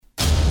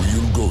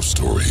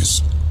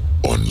Stories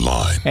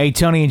Online. Hey,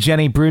 Tony and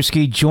Jenny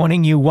Brewski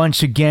joining you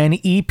once again.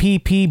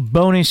 EPP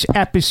bonus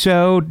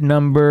episode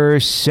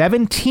number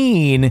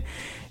 17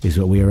 is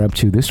what we are up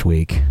to this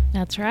week.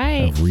 That's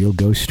right. Of Real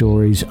Ghost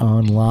Stories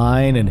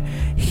Online. And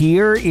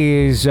here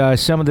is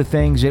some of the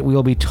things that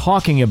we'll be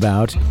talking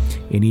about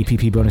in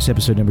EPP bonus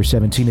episode number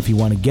 17. If you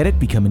want to get it,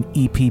 become an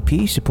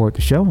EPP, support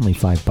the show, only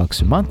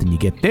 $5 a month, and you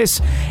get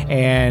this.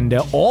 And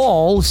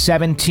all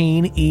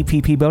 17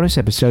 EPP bonus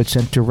episodes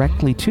sent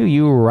directly to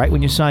you right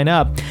when you sign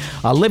up.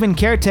 A live-in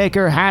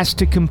caretaker has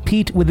to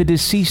compete with a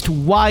deceased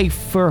wife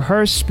for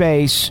her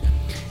space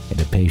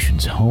in a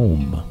patient's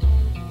home.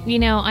 You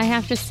know, I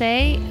have to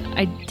say,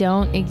 I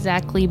don't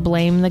exactly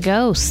blame the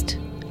ghost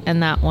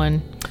in that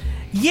one.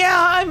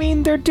 Yeah, I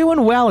mean, they're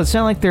doing well. It's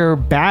not like they're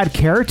bad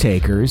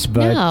caretakers,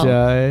 but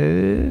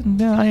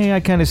no, I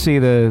kind of see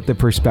the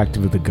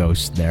perspective of the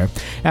ghost there.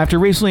 After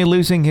recently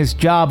losing his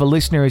job, a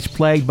listener is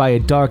plagued by a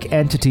dark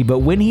entity, but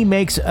when he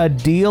makes a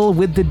deal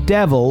with the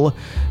devil,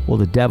 will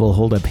the devil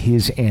hold up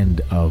his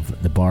end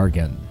of the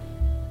bargain?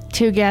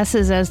 Two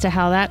guesses as to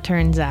how that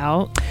turns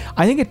out.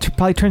 I think it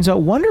probably turns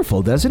out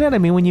wonderful, doesn't it? I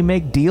mean, when you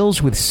make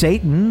deals with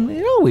Satan,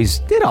 it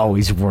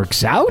always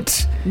works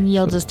out.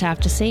 You'll just have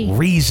to see.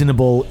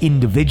 Reasonable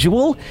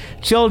individual.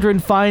 Children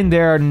find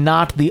they're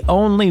not the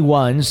only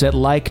ones that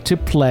like to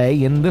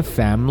play in the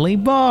family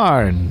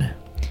barn.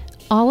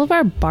 All of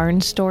our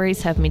barn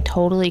stories have me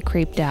totally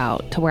creeped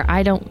out to where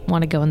I don't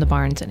want to go in the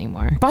barns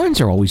anymore. Barns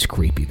are always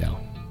creepy, though.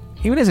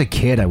 Even as a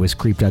kid, I was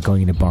creeped out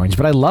going into barns,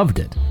 but I loved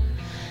it.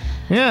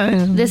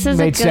 Yeah, this is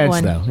made a good sense,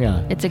 one. Though.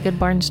 Yeah, it's a good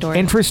barn story.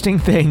 Interesting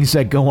things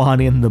that go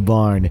on in the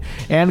barn.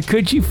 And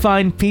could you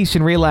find peace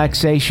and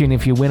relaxation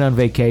if you went on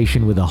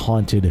vacation with a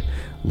haunted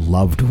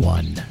loved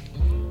one?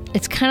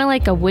 It's kind of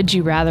like a would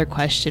you rather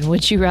question.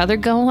 Would you rather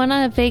go on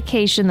a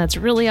vacation that's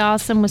really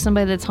awesome with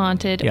somebody that's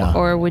haunted,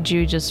 or would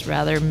you just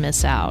rather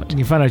miss out? And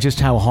you find out just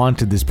how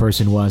haunted this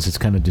person was. It's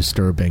kind of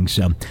disturbing.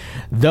 So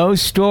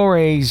those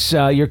stories,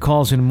 your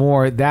calls and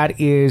more, that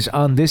is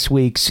on this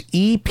week's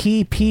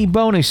EPP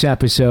bonus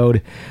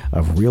episode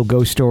of Real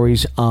Ghost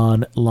Stories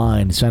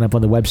Online. Sign up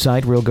on the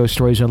website,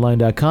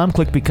 realghoststoriesonline.com.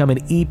 Click Become an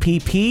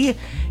EPP.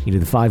 You do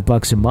the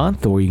 $5 a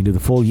month, or you can do the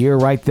full year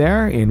right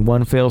there in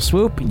one fell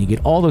swoop, and you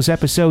get all those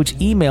episodes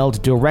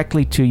emailed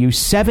directly to you,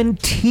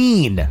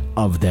 17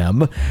 of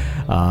them,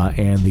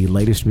 and the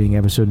latest being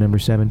episode number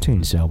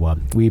 17. So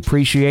we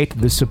appreciate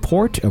the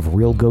support of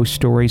Real Ghost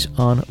Stories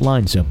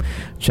Online. So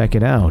check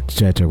it out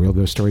at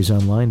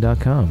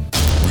realghoststoriesonline.com.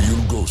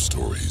 Real Ghost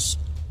Stories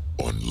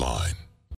Online.